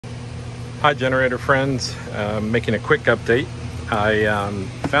Hi generator friends, making a quick update. I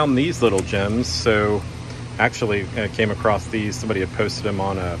found these little gems. So actually came across these. Somebody had posted them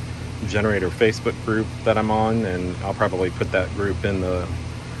on a generator Facebook group that I'm on, and I'll probably put that group in the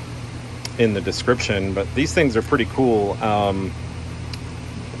description. But these things are pretty cool.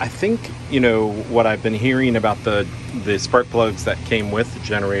 I think, you know, what I've been hearing about the spark plugs that came with the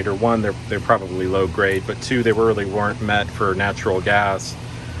generator, one, they're probably low grade, but two, they really weren't meant for natural gas.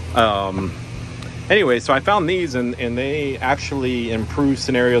 Anyway, so I found these, and they actually improve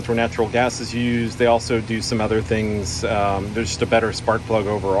scenarios where natural gas is used. They also do some other things. They're just a better spark plug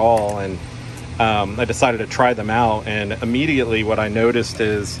overall, and I decided to try them out. And immediately what I noticed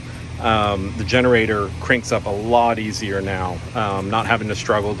is the generator cranks up a lot easier now, not having to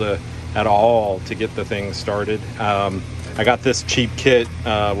struggle at all to get the thing started. I got this cheap kit,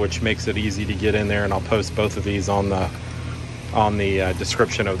 which makes it easy to get in there, and I'll post both of these on the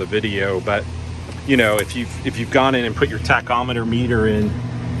description of the video. But you know, if you've gone in and put your tachometer meter in,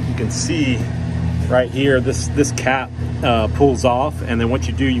 you can see right here this cap pulls off, and then what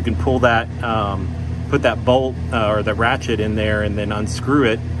you do, you can pull that put that bolt or the ratchet in there, and then unscrew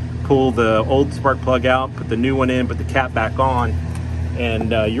it, pull the old spark plug out, put the new one in, put the cap back on,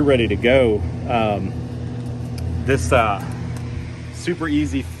 and you're ready to go. This super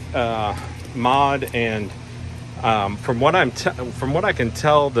easy mod, and from what I can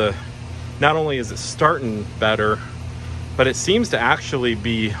tell, not only is it starting better, but it seems to actually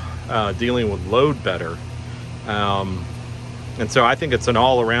be dealing with load better. And so I think it's an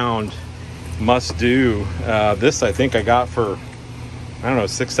all-around must-do. This I think I got for, I don't know,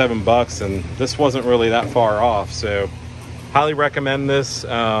 $6-7, and this wasn't really that far off. So highly recommend this. You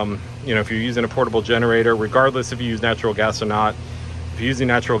know, if you're using a portable generator, regardless if you use natural gas or not, if you're using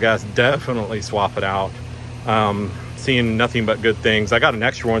natural gas, definitely swap it out. Seeing nothing but good things. I got an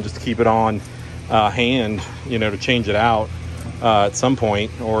extra one just to keep it on hand, you know, to change it out at some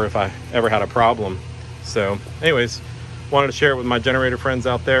point, or if I ever had a problem. So anyways, wanted to share it with my generator friends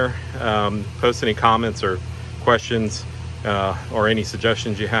out there. Post any comments or questions or any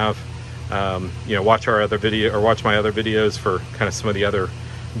suggestions you have. You know, watch our other video, or watch my other videos for kind of some of the other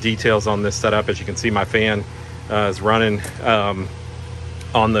details on this setup. As you can see, my fan is running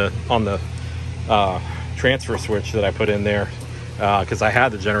on the transfer switch that I put in there, because I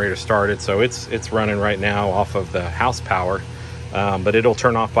had the generator started, so it's running right now off of the house power, but it'll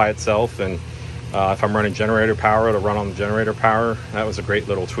turn off by itself, and if I'm running generator power, it'll run on the generator power. That was a great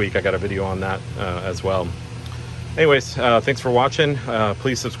little tweak. I got a video on that as well. Anyways, thanks for watching.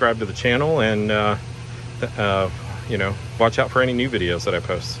 Please subscribe to the channel, and you know, watch out for any new videos that I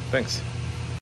post. Thanks.